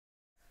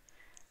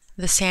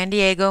the San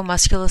Diego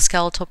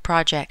Musculoskeletal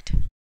Project.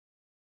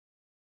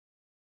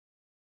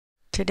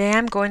 Today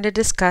I'm going to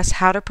discuss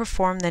how to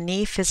perform the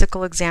knee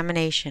physical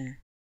examination.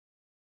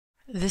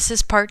 This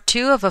is part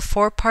 2 of a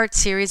 4-part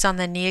series on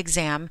the knee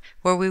exam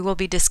where we will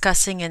be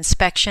discussing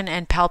inspection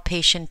and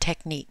palpation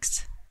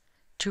techniques.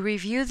 To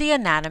review the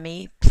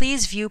anatomy,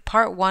 please view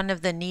part 1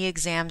 of the knee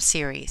exam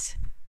series.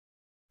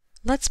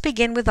 Let's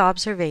begin with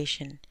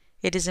observation.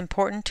 It is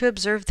important to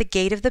observe the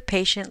gait of the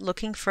patient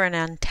looking for an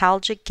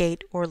antalgic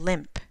gait or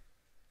limp.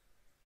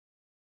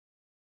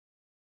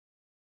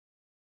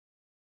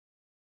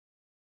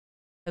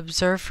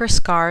 Observe for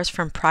scars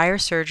from prior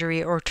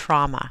surgery or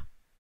trauma.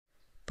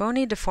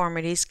 Bony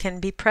deformities can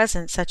be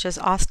present, such as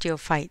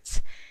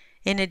osteophytes.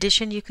 In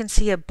addition, you can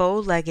see a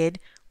bow-legged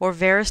or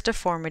varus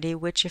deformity,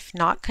 which, if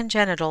not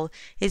congenital,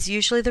 is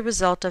usually the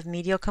result of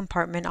medial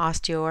compartment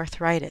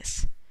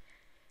osteoarthritis.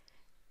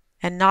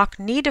 A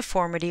knock-knee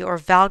deformity or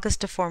valgus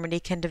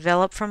deformity can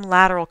develop from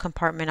lateral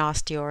compartment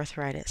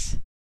osteoarthritis.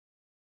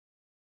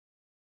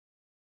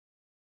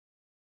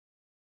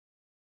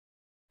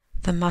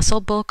 The muscle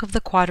bulk of the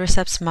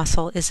quadriceps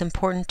muscle is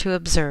important to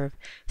observe,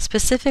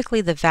 specifically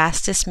the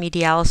vastus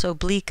medialis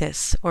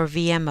obliquus, or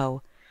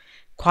VMO.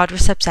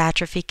 Quadriceps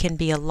atrophy can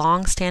be a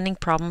long-standing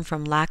problem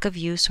from lack of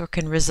use or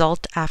can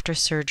result after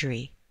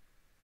surgery.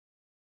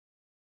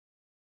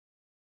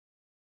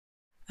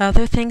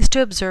 Other things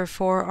to observe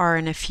for are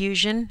an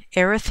effusion,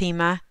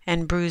 erythema,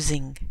 and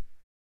bruising.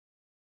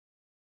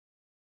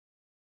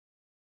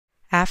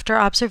 After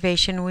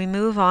observation, we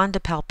move on to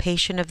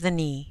palpation of the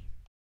knee.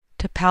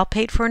 To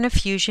palpate for an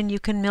effusion, you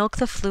can milk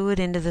the fluid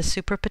into the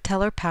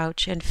suprapatellar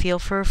pouch and feel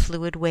for a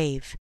fluid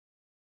wave.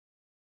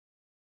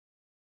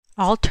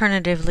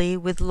 Alternatively,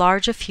 with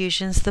large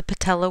effusions, the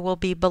patella will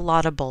be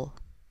ballotable.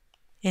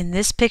 In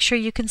this picture,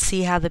 you can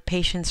see how the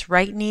patient's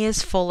right knee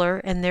is fuller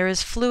and there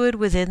is fluid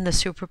within the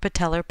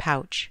suprapatellar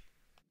pouch.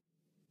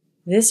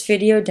 This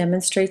video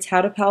demonstrates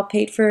how to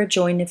palpate for a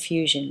joint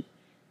effusion.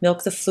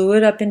 Milk the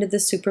fluid up into the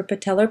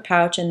suprapatellar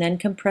pouch and then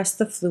compress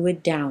the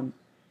fluid down.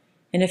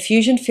 An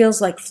effusion feels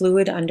like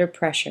fluid under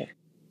pressure.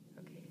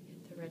 Okay,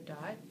 hit the red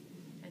dot,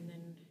 and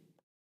then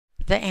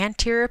the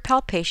anterior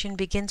palpation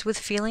begins with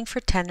feeling for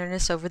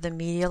tenderness over the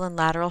medial and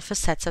lateral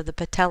facets of the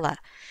patella,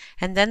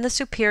 and then the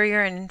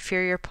superior and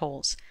inferior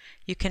poles.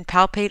 You can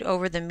palpate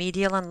over the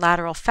medial and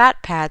lateral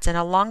fat pads and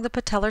along the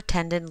patellar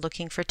tendon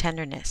looking for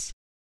tenderness.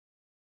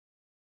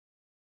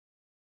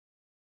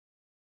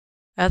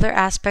 Other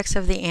aspects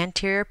of the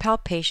anterior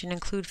palpation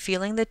include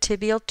feeling the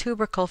tibial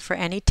tubercle for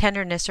any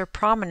tenderness or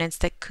prominence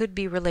that could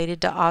be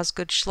related to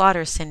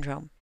Osgood-Schlatter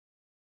syndrome.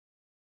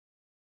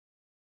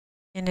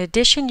 In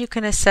addition, you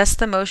can assess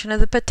the motion of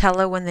the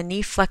patella when the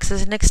knee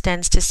flexes and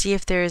extends to see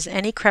if there is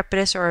any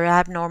crepitus or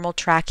abnormal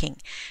tracking.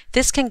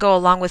 This can go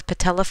along with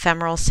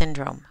patellofemoral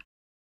syndrome.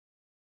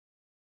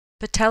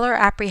 Patellar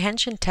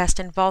apprehension test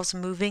involves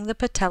moving the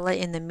patella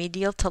in the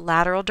medial to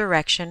lateral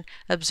direction,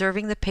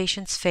 observing the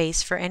patient's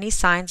face for any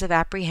signs of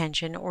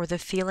apprehension or the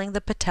feeling the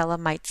patella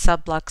might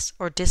sublux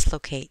or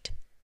dislocate.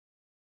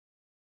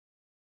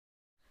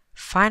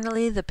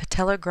 Finally, the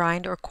patellar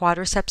grind or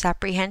quadriceps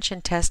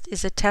apprehension test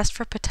is a test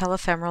for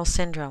patellofemoral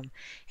syndrome.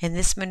 In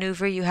this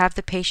maneuver, you have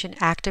the patient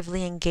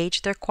actively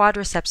engage their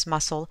quadriceps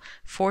muscle,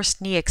 forced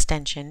knee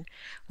extension,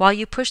 while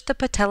you push the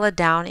patella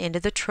down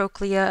into the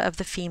trochlea of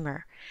the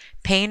femur.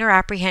 Pain or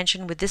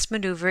apprehension with this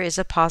maneuver is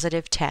a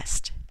positive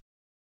test.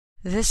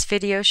 This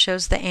video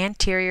shows the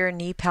anterior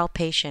knee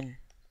palpation.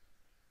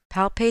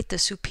 Palpate the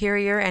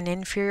superior and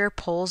inferior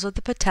poles of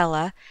the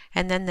patella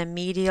and then the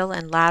medial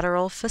and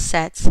lateral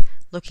facets,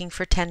 looking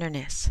for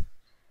tenderness.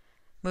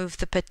 Move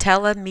the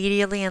patella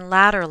medially and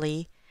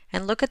laterally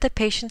and look at the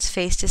patient's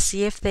face to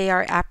see if they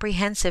are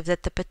apprehensive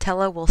that the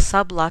patella will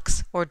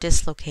sublux or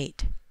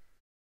dislocate.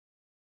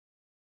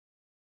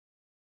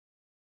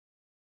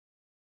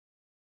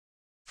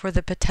 For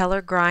the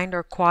patellar grind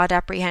or quad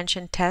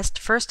apprehension test,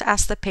 first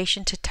ask the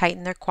patient to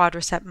tighten their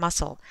quadricep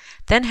muscle.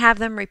 Then have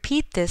them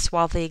repeat this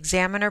while the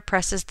examiner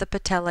presses the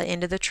patella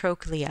into the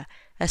trochlea.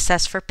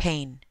 Assess for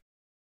pain.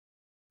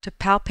 To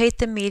palpate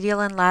the medial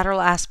and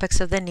lateral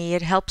aspects of the knee,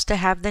 it helps to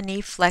have the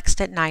knee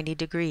flexed at 90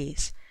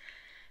 degrees.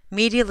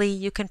 Medially,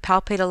 you can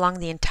palpate along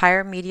the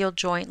entire medial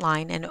joint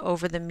line and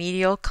over the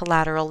medial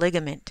collateral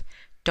ligament.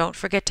 Don't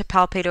forget to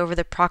palpate over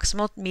the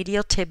proximal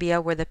medial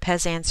tibia where the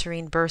pes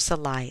anserine bursa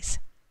lies.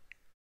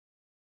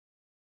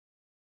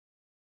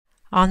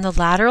 On the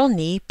lateral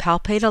knee,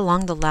 palpate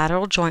along the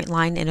lateral joint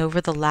line and over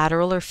the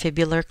lateral or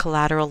fibular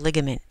collateral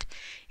ligament.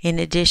 In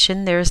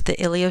addition, there is the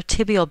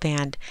lliotibial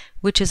band,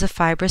 which is a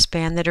fibrous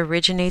band that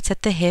originates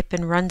at the hip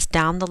and runs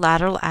down the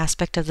lateral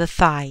aspect of the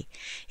thigh.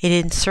 It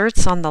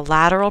inserts on the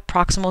lateral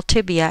proximal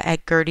tibia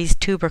at Gerdy's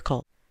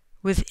tubercle.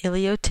 With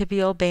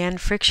iliotibial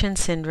band friction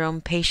syndrome,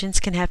 patients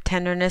can have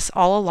tenderness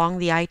all along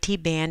the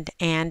IT band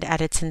and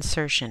at its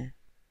insertion.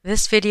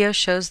 This video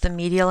shows the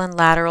medial and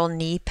lateral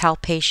knee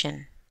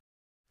palpation.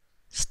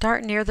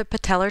 Start near the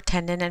patellar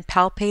tendon and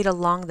palpate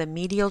along the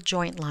medial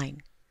joint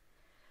line.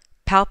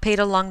 Palpate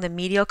along the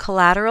medial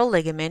collateral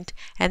ligament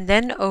and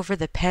then over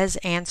the pes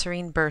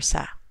anserine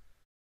bursa.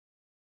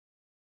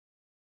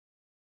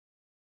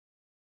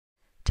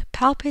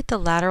 palpate the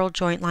lateral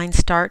joint line,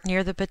 start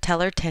near the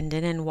patellar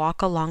tendon and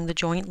walk along the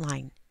joint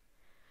line.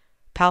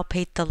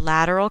 Palpate the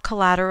lateral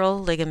collateral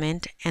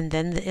ligament and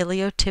then the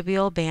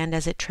iliotibial band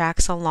as it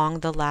tracks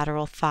along the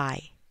lateral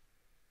thigh.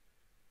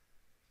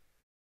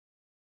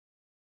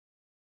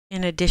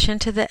 In addition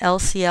to the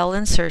LCL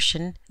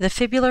insertion, the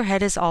fibular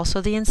head is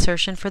also the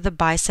insertion for the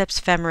biceps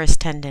femoris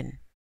tendon.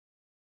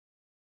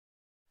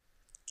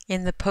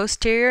 In the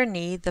posterior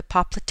knee, the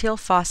popliteal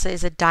fossa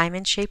is a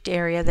diamond-shaped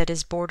area that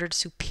is bordered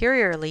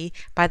superiorly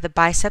by the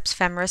biceps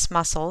femoris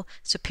muscle,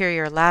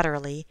 superior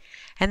laterally,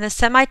 and the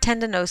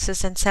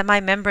semitendinosus and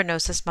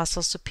semimembranosus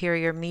muscles,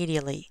 superior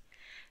medially.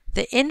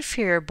 The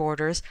inferior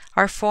borders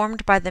are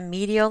formed by the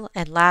medial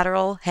and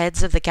lateral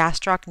heads of the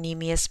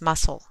gastrocnemius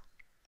muscle.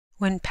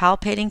 When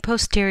palpating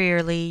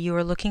posteriorly, you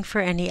are looking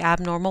for any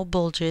abnormal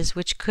bulges,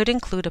 which could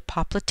include a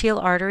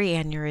popliteal artery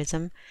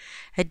aneurysm,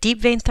 a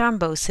deep vein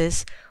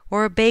thrombosis,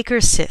 or a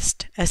Baker's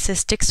cyst, a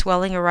cystic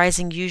swelling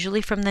arising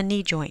usually from the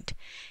knee joint.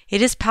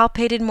 It is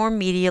palpated more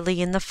medially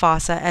in the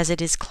fossa as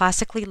it is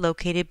classically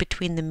located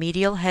between the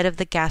medial head of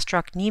the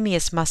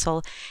gastrocnemius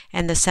muscle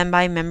and the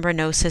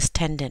semimembranosus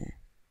tendon.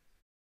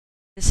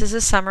 This is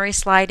a summary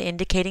slide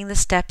indicating the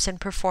steps in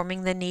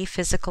performing the knee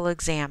physical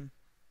exam.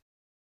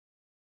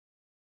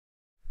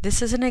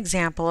 This is an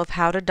example of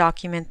how to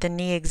document the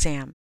knee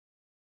exam.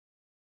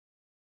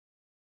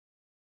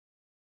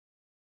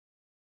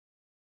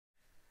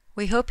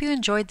 We hope you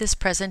enjoyed this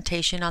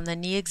presentation on the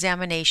knee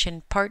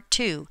examination Part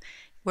 2,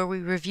 where we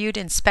reviewed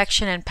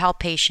inspection and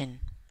palpation.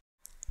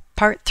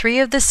 Part 3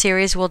 of the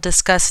series will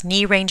discuss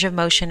knee range of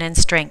motion and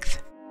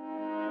strength.